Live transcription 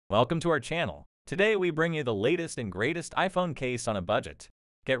Welcome to our channel. Today we bring you the latest and greatest iPhone case on a budget.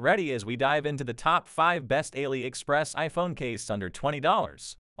 Get ready as we dive into the top 5 best AliExpress iPhone case under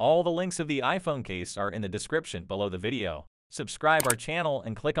 $20. All the links of the iPhone case are in the description below the video. Subscribe our channel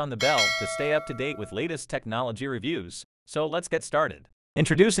and click on the bell to stay up to date with latest technology reviews. So let's get started.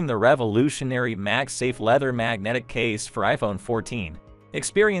 Introducing the revolutionary Magsafe leather magnetic case for iPhone 14.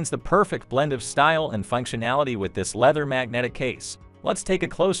 Experience the perfect blend of style and functionality with this leather magnetic case. Let's take a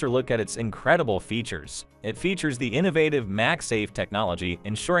closer look at its incredible features. It features the innovative Magsafe technology,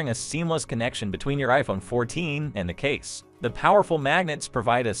 ensuring a seamless connection between your iPhone 14 and the case. The powerful magnets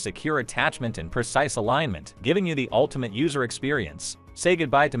provide a secure attachment and precise alignment, giving you the ultimate user experience. Say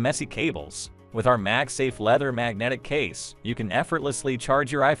goodbye to messy cables. With our Magsafe leather magnetic case, you can effortlessly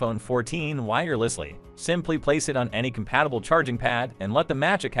charge your iPhone 14 wirelessly. Simply place it on any compatible charging pad and let the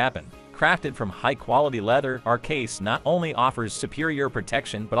magic happen. Crafted from high-quality leather, our case not only offers superior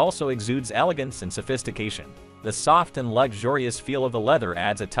protection but also exudes elegance and sophistication. The soft and luxurious feel of the leather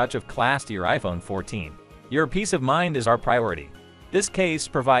adds a touch of class to your iPhone 14. Your peace of mind is our priority. This case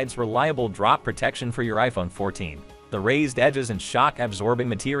provides reliable drop protection for your iPhone 14. The raised edges and shock-absorbing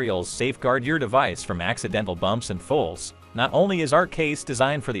materials safeguard your device from accidental bumps and falls. Not only is our case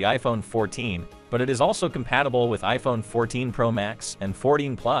designed for the iPhone 14, but it is also compatible with iPhone 14 Pro Max and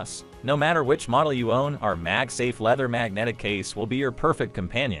 14 Plus. No matter which model you own, our Magsafe leather magnetic case will be your perfect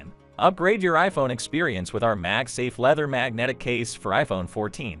companion. Upgrade your iPhone experience with our Magsafe leather magnetic case for iPhone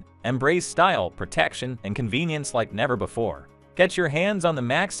 14. Embrace style, protection, and convenience like never before. Get your hands on the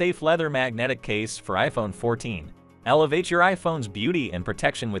Magsafe leather magnetic case for iPhone 14. Elevate your iPhone's beauty and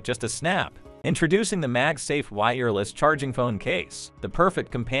protection with just a snap. Introducing the Magsafe wireless charging phone case, the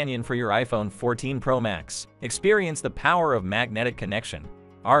perfect companion for your iPhone 14 Pro Max. Experience the power of magnetic connection.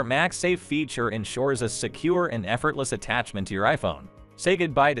 Our Magsafe feature ensures a secure and effortless attachment to your iPhone. Say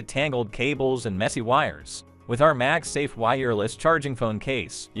goodbye to tangled cables and messy wires. With our Magsafe wireless charging phone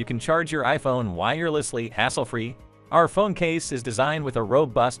case, you can charge your iPhone wirelessly, hassle-free. Our phone case is designed with a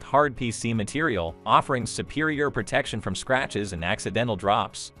robust hard PC material, offering superior protection from scratches and accidental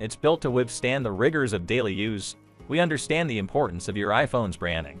drops. It's built to withstand the rigors of daily use. We understand the importance of your iPhone's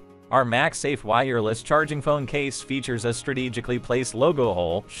branding. Our Magsafe wireless charging phone case features a strategically placed logo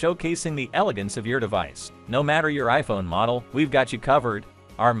hole, showcasing the elegance of your device. No matter your iPhone model, we've got you covered.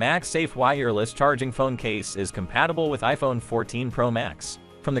 Our Magsafe wireless charging phone case is compatible with iPhone 14 Pro Max.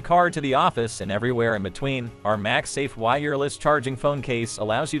 From the car to the office and everywhere in between, our Magsafe wireless charging phone case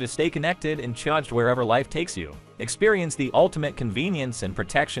allows you to stay connected and charged wherever life takes you. Experience the ultimate convenience and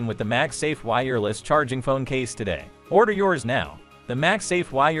protection with the Magsafe wireless charging phone case today. Order yours now. The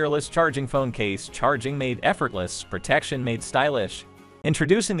Magsafe wireless charging phone case, charging made effortless, protection made stylish.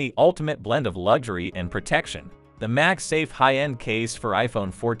 Introducing the ultimate blend of luxury and protection. The Magsafe high-end case for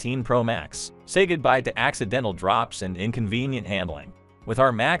iPhone 14 Pro Max. Say goodbye to accidental drops and inconvenient handling. With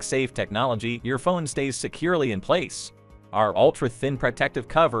our Magsafe technology, your phone stays securely in place. Our ultra-thin protective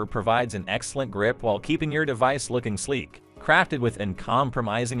cover provides an excellent grip while keeping your device looking sleek. Crafted with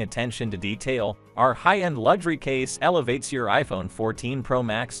uncompromising attention to detail, our high-end luxury case elevates your iPhone 14 Pro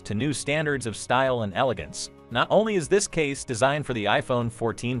Max to new standards of style and elegance. Not only is this case designed for the iPhone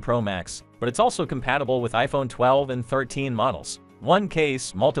 14 Pro Max, but it's also compatible with iPhone 12 and 13 models. One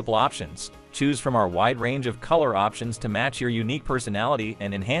case, multiple options. Choose from our wide range of color options to match your unique personality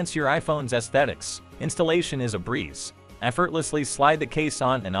and enhance your iPhone's aesthetics. Installation is a breeze. Effortlessly slide the case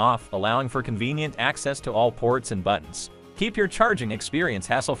on and off, allowing for convenient access to all ports and buttons. Keep your charging experience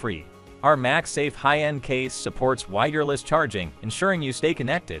hassle-free. Our Magsafe high-end case supports wireless charging, ensuring you stay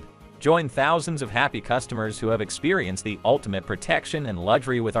connected. Join thousands of happy customers who have experienced the ultimate protection and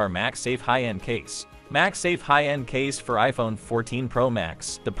luxury with our Magsafe high-end case. Magsafe high-end case for iPhone 14 Pro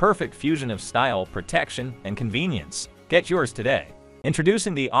Max, the perfect fusion of style, protection, and convenience. Get yours today.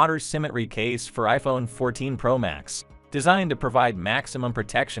 Introducing the Otter Symmetry case for iPhone 14 Pro Max. Designed to provide maximum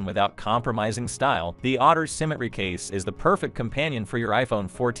protection without compromising style, the Otter Symmetry case is the perfect companion for your iPhone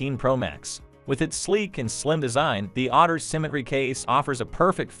 14 Pro Max. With its sleek and slim design, the Otter Symmetry case offers a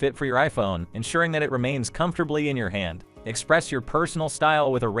perfect fit for your iPhone, ensuring that it remains comfortably in your hand. Express your personal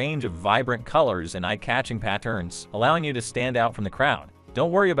style with a range of vibrant colors and eye-catching patterns, allowing you to stand out from the crowd.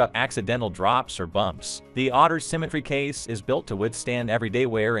 Don't worry about accidental drops or bumps. The Otter Symmetry case is built to withstand everyday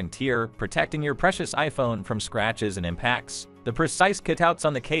wear and tear, protecting your precious iPhone from scratches and impacts. The precise cutouts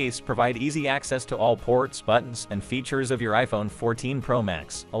on the case provide easy access to all ports, buttons, and features of your iPhone 14 Pro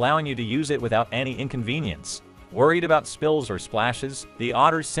Max, allowing you to use it without any inconvenience. Worried about spills or splashes? The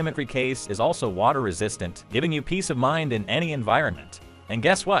Otter Symmetry case is also water-resistant, giving you peace of mind in any environment. And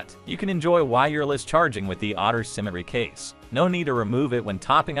guess what? You can enjoy wireless charging with the Otter Symmetry case. No need to remove it when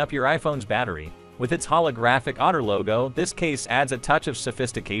topping up your iPhone's battery. With its holographic Otter logo, this case adds a touch of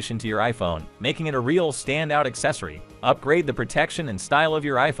sophistication to your iPhone, making it a real standout accessory. Upgrade the protection and style of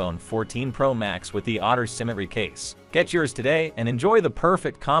your iPhone 14 Pro Max with the Otter Symmetry case. Get yours today and enjoy the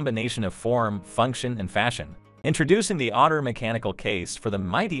perfect combination of form, function, and fashion. Introducing the Otter mechanical case for the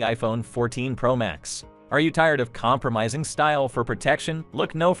mighty iPhone 14 Pro Max. Are you tired of compromising style for protection?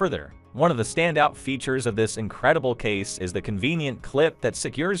 Look no further. One of the standout features of this incredible case is the convenient clip that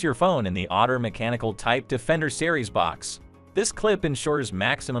secures your phone in the Otter Mechanical Type Defender Series box. This clip ensures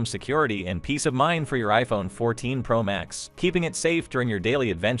maximum security and peace of mind for your iPhone 14 Pro Max, keeping it safe during your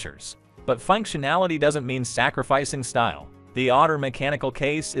daily adventures. But functionality doesn't mean sacrificing style. The Otter mechanical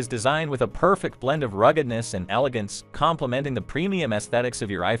case is designed with a perfect blend of ruggedness and elegance, complementing the premium aesthetics of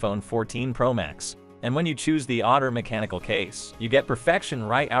your iPhone 14 Pro Max. And when you choose the Otter mechanical case, you get perfection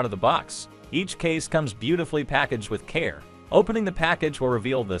right out of the box. Each case comes beautifully packaged with care. Opening the package will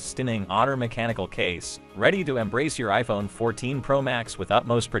reveal the stunning Otter mechanical case, ready to embrace your iPhone 14 Pro Max with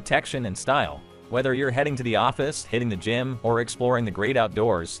utmost protection and style. Whether you're heading to the office, hitting the gym, or exploring the great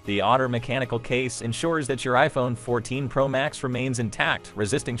outdoors, the Otter mechanical case ensures that your iPhone 14 Pro Max remains intact,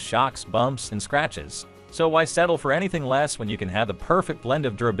 resisting shocks, bumps, and scratches. So why settle for anything less when you can have the perfect blend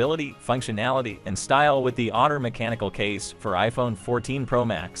of durability, functionality, and style with the Otter mechanical case for iPhone 14 Pro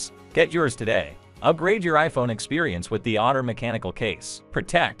Max? Get yours today. Upgrade your iPhone experience with the Otter mechanical case.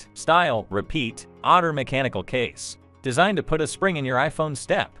 Protect, style, repeat. Otter mechanical case. Designed to put a spring in your iPhone's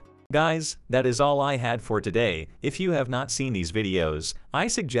step. Guys, that is all I had for today. If you have not seen these videos, I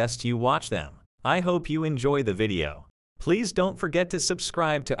suggest you watch them. I hope you enjoy the video. Please don't forget to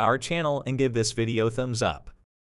subscribe to our channel and give this video thumbs up.